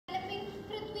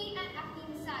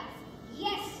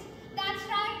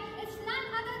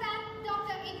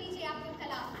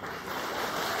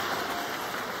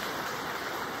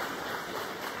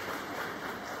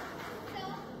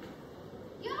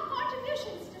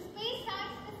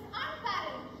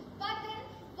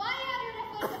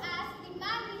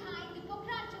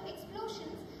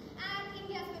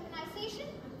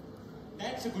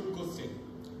That's a good question.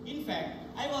 In fact,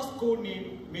 I was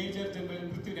codenamed Major General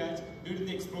Prithviraj during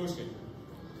the explosion.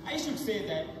 I should say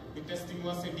that the testing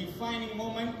was a defining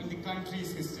moment in the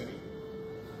country's history.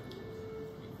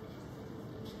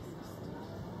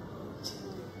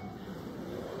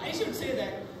 I should say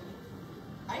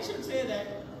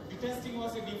that the testing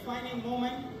was a defining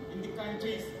moment in the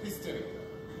country's history.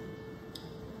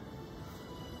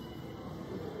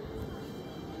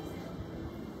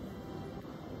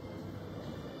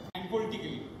 And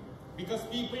politically, because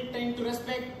people tend to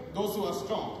respect those who are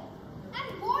strong.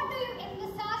 And what do you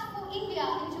envisage for India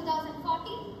in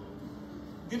 2040?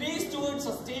 The race towards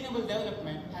sustainable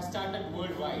development has started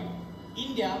worldwide.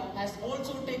 India has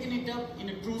also taken it up in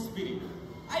a true spirit.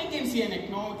 I can see an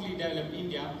economically developed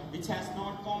India which has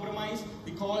not compromised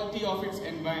the quality of its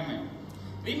environment.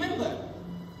 Remember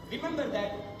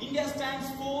that India stands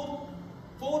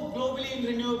fourth globally in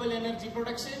renewable energy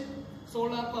production,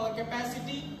 solar power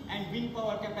capacity and wind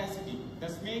power capacity,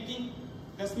 thus making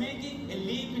a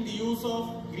leap in the use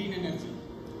of green energy.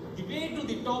 The way to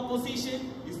the top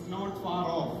position is not far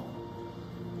off.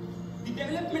 The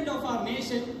development of our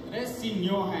nation rests in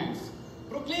your hands.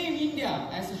 Proclaim India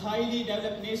as a highly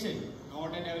developed nation,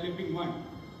 not a developing one.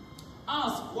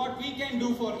 Ask what we can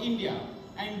do for India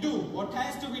and do what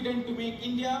has to be done to make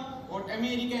India what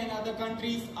America and other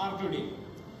countries are today.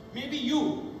 Maybe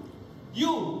you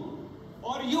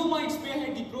might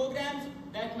spearhead the programs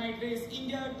that might raise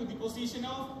India to the position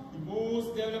of the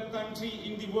most developed country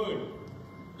in the world.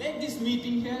 Let this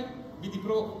meeting here be the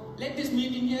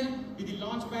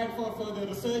launchpad for further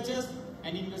researches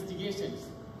and investigations.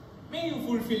 May you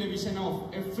fulfill a vision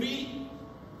of a free,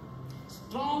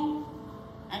 strong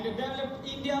and a developed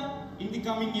India in the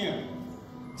coming year.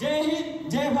 Jai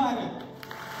Hind, Jai Bharat.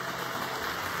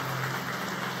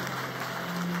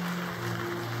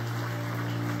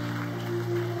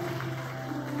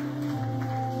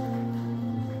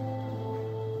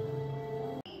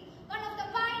 One of the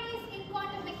pioneers in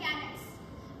quantum mechanics.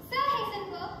 Sir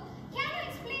Heisenberg, can you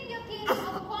explain your theory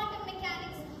of quantum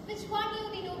mechanics which won you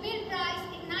the Nobel Prize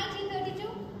in 1932?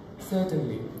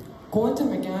 Certainly. Quantum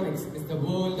mechanics is the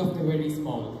world of the very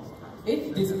small.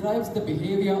 It describes the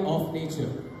behavior of nature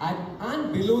at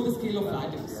and below the scale of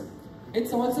atoms.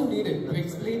 It's also needed to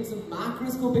explain some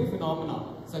macroscopic phenomena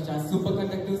such as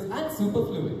superconductors and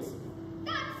superfluids.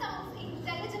 That sounds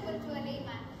intelligible to a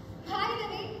layman. By the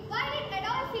way, why did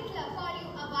Adolf Hitler call you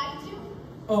a white Jew?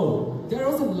 Oh, there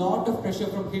was a lot of pressure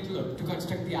from Hitler to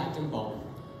construct the atom bomb.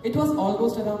 It was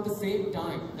almost around the same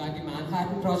time that the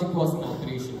Manhattan Project was in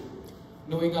operation.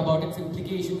 Knowing about its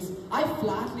implications, I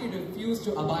flatly refused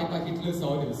to abide by Hitler's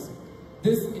orders.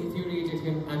 This infuriated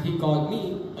him and he called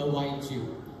me a white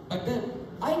Jew. But then,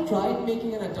 I tried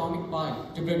making an atomic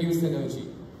bomb to produce energy.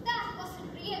 That was a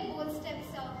real bold step,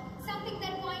 sir. Something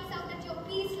that points out at your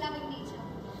peace-loving nature.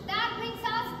 That brings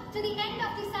us to the end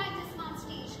of the Scientist Smart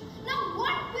Stage. Now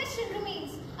one question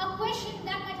remains, a question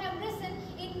that might have risen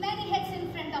in many heads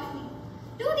in front of me.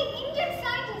 Do the Indian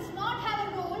scientists not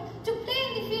have a role to play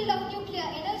in the field of nuclear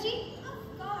energy? Of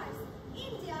course,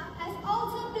 India has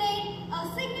also played a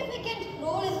significant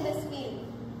role in this field.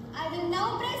 I will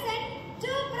now present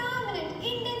two prominent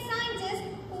Indian scientists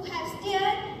who have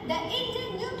steered the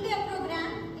Indian nuclear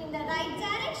program in the right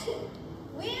direction.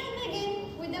 We'll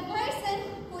begin with the person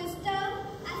who is termed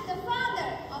as the father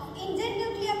of Indian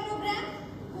nuclear program,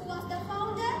 who was the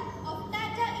founder of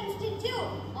Tata Institute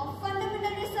of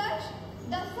Fundamental Research,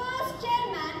 the first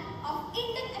chairman of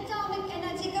Indian Atomic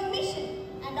Energy Commission,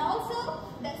 and also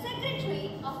the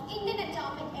secretary of Indian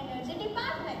Atomic Energy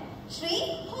Department,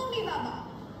 Shri Baba.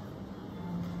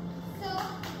 So,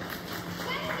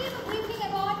 can you give a briefing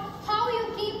about how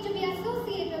you came to be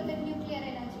associated with nuclear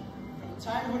energy? From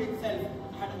childhood itself,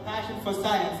 I had a passion for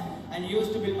science and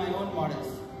used to build my own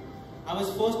models. I was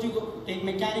forced to take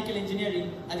mechanical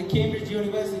engineering at the Cambridge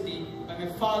University by my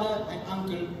father and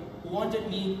uncle who wanted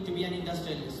me to be an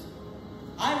industrialist.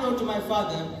 I wrote to my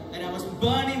father that I was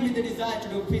burning with the desire to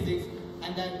do physics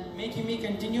and that making me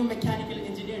continue mechanical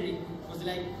engineering was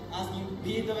like asking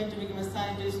Beethoven to become a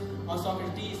scientist or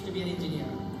Socrates to be an engineer.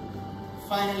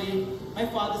 Finally, my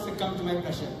father succumbed to my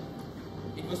pressure.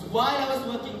 It was while I was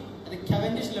working at the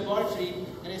Cavendish laboratory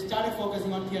that I started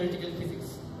focusing on theoretical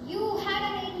physics. You had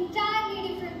an entirely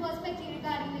different perspective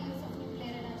regarding the use of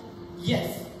nuclear energy.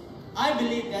 Yes, I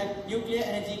believe that nuclear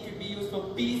energy could be used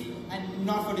for peace and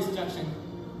not for destruction.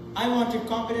 I wanted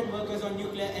competent workers on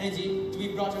nuclear energy to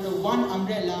be brought under one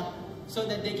umbrella so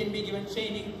that they can be given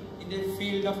training in their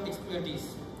field of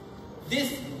expertise.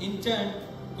 This, in turn,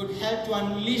 could help to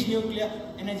unleash nuclear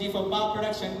energy for power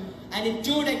production, and in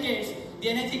 2 decades, the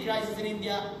energy crisis in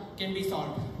India can be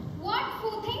solved. What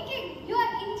food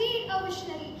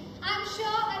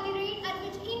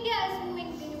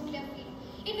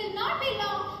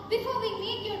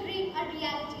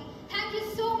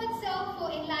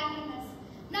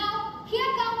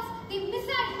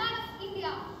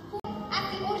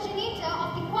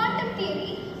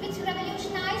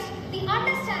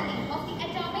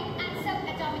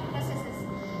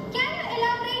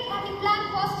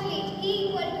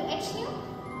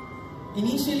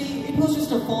Initially, it was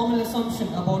just a formal assumption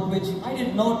about which I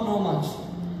did not know much.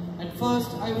 At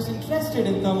first, I was interested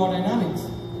in thermodynamics.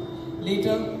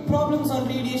 Later, problems on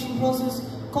radiation process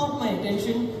caught my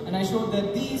attention, and I showed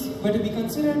that these were to be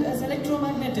considered as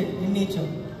electromagnetic in nature.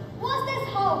 Was this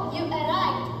how you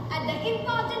arrived at the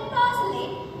important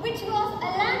postulate which was a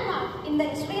landmark in the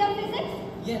history of physics?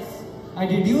 Yes, I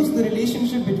deduced the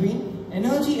relationship between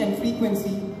energy and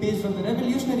frequency based on the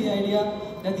revolutionary idea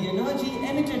that the energy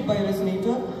emitted by a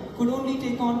resonator could only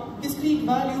take on discrete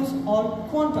values or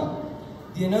quanta.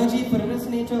 The energy for a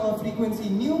resonator of frequency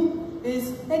nu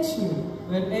is h nu,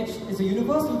 where h is a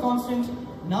universal constant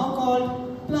now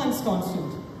called Planck's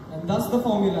constant, and thus the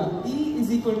formula E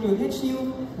is equal to h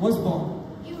nu was born.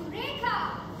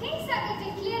 Eureka! Things are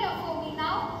getting clearer for me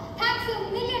now. Thanks a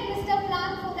million, Mr.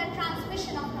 Planck, for that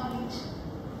transmission of knowledge.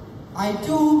 I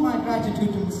too owe my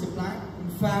gratitude to Mr. Planck. In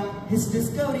fact, his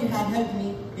discovery had helped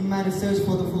me in my research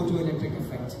for the photoelectric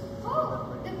effect. Oh,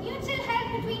 the mutual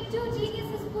help between two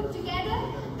geniuses put together?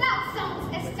 That sounds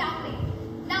astounding.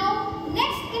 Now,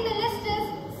 next in the list is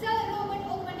Sir Robert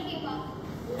Oppenheimer.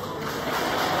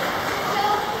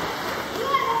 Sir, you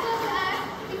are referred to as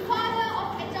the father of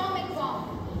atomic bomb.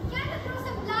 Can you throw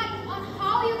some light on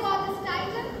how you got this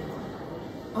title?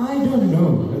 I don't know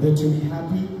whether to be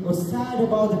happy or sad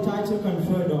about the title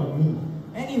conferred on me.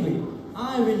 Anyway,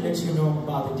 I will let you know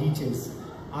about the details.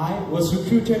 I was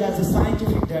recruited as the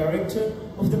scientific director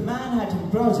of the Manhattan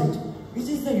Project, which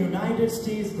is the United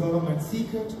States government's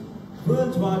secret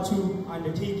World War II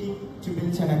undertaking to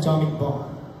build an atomic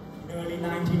bomb. In early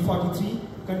 1943,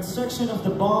 construction of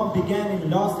the bomb began in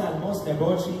Los Alamos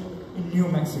Laboratory in New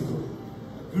Mexico.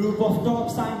 A group of top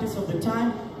scientists of the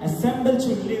time assembled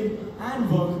to live and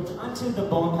work until the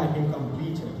bomb had been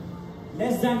completed.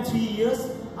 Less than 3 years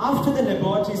after the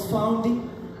laboratory's founding,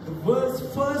 the world's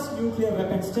first nuclear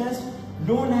weapons test,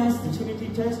 known as the Trinity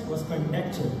test, was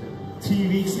conducted. 3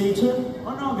 weeks later,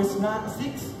 on August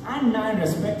 6 and 9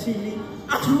 respectively,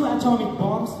 2 atomic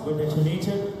bombs were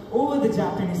detonated over the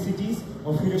Japanese cities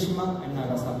of Hiroshima and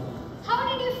Nagasaki. How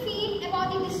did you feel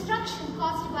about the destruction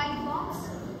caused by the bombs?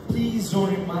 Please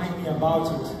don't remind me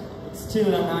about it. It's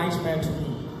still a nightmare to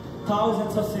me.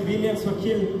 Thousands of civilians were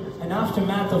killed, and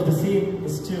aftermath of the same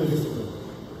is still visible.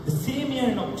 The same year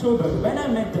in October, when I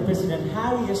met the President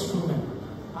Harry S. Truman,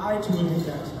 I told him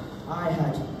that I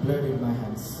had blood in my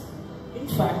hands. In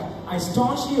fact, I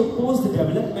staunchly opposed the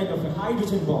development of a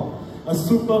hydrogen bomb, a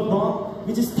super bomb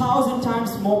which is 1,000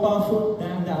 times more powerful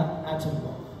than the atom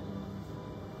bomb.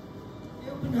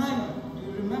 Oppenheimer, do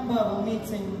you remember our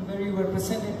meeting where you were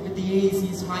presented with the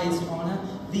AAC's highest honor,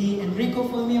 the Enrico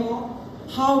Fermi Award?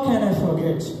 How can I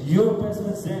forget? Your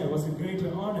presence there was a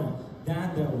greater honor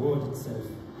than the award itself.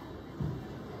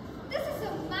 This is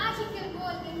a magical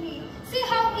world indeed. See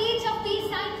how each of these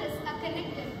scientists are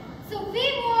connected. So we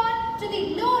move on to the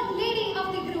lone lady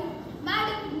of the group,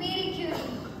 Madam Marie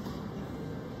Curie.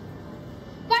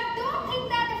 But don't think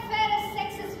that affair is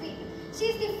sexist. She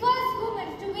is the first woman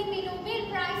to win the Nobel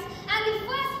Prize and the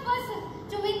first person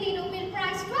to win the Nobel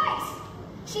Prize twice.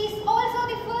 She is also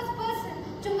the first person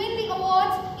to win the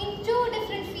awards in 2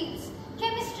 different fields,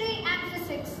 chemistry and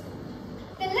physics.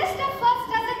 The list of firsts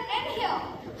doesn't end here.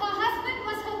 Her husband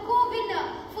was her co-winner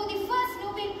for the first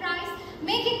Nobel Prize,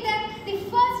 making them the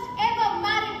first ever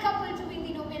married couple to win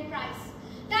the Nobel Prize.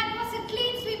 That was a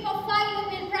clean sweep of 5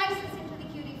 Nobel Prizes into the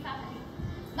Curie family.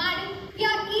 Madam, we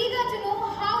are eager to know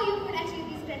how you could achieve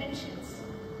these credentials.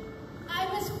 I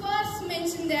must first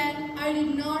mention that I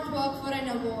did not work for an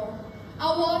award.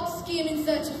 Awards came in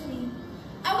search of me.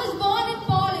 I was born in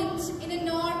Poland in a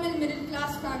normal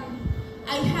middle-class family.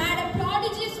 I had a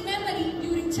prodigious memory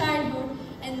during childhood,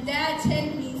 and that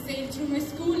helped me sail through my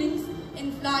schoolings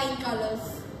in flying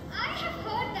colors. I have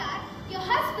heard that your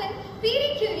husband,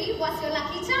 Pierre Curie, was your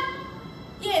lucky charm.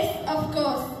 Yes, of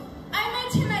course. I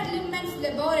met him at Lippmann's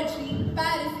laboratory,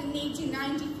 Paris in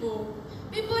 1894.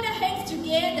 We put our heads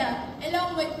together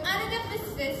along with another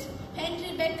physicist,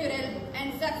 Henry Becquerel,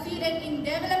 and succeeded in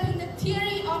developing the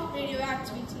theory of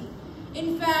radioactivity.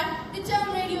 In fact, the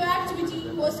term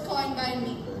radioactivity was coined by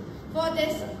me. For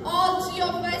this, all 3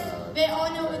 of us were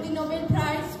honored with the Nobel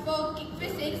Prize for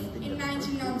Physics in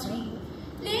 1903.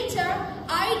 Later,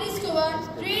 I discovered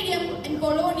radium and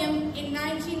polonium in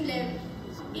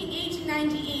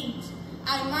 1898.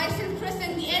 I myself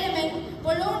present the element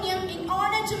polonium in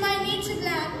honor to my native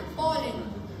land, Poland.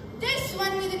 This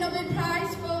won me the Nobel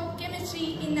Prize for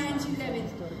Chemistry in 1911.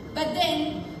 But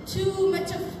then, too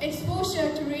much of exposure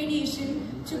to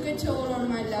radiation took a toll on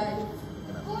my life.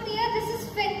 Oh dear, this is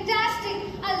fantastic.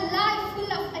 A life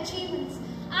full of achievements.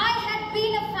 I had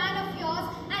been a fan of yours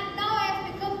and now I have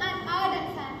become an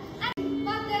ardent fan. And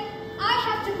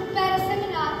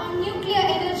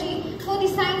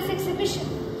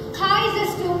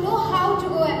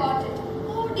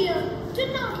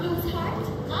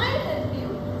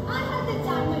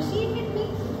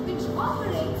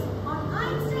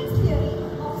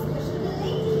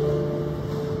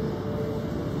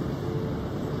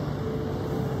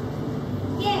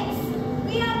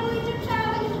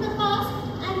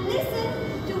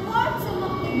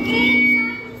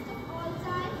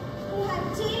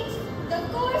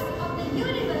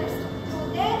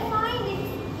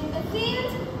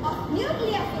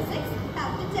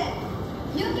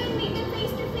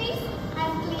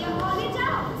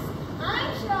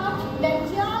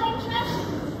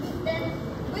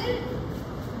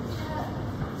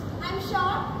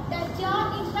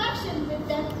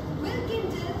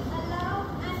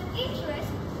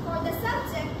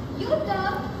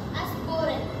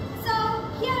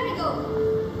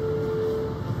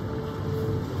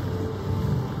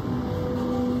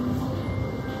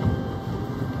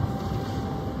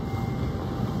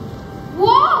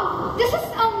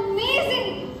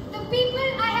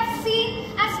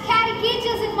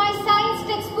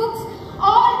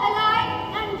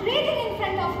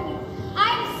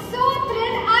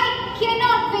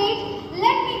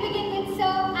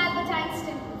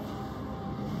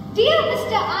Dear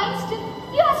Mr. Einstein,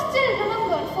 you are still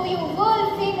remembered for your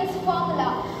world-famous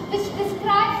formula which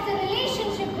describes the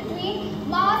relationship between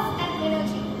mass and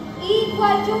energy, E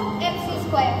equal to mc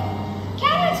square.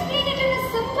 Can you explain it in a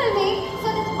simple way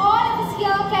so that all of us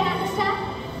here can understand?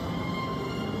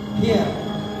 Here,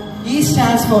 E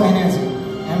stands for energy,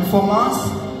 M for mass,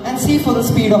 and C for the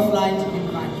speed of light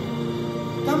in light.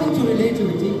 Coming to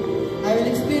relativity, I will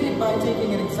explain it by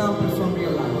taking an example from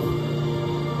real life.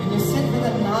 When you sit with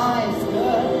a nice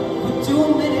girl for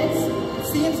 2 minutes, it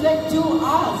seems like 2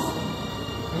 hours.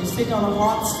 When you sit on a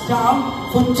hot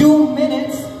stove for 2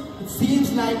 minutes, it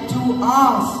seems like 2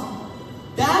 hours.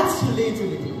 That's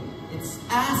relativity. It's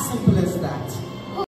as simple as that.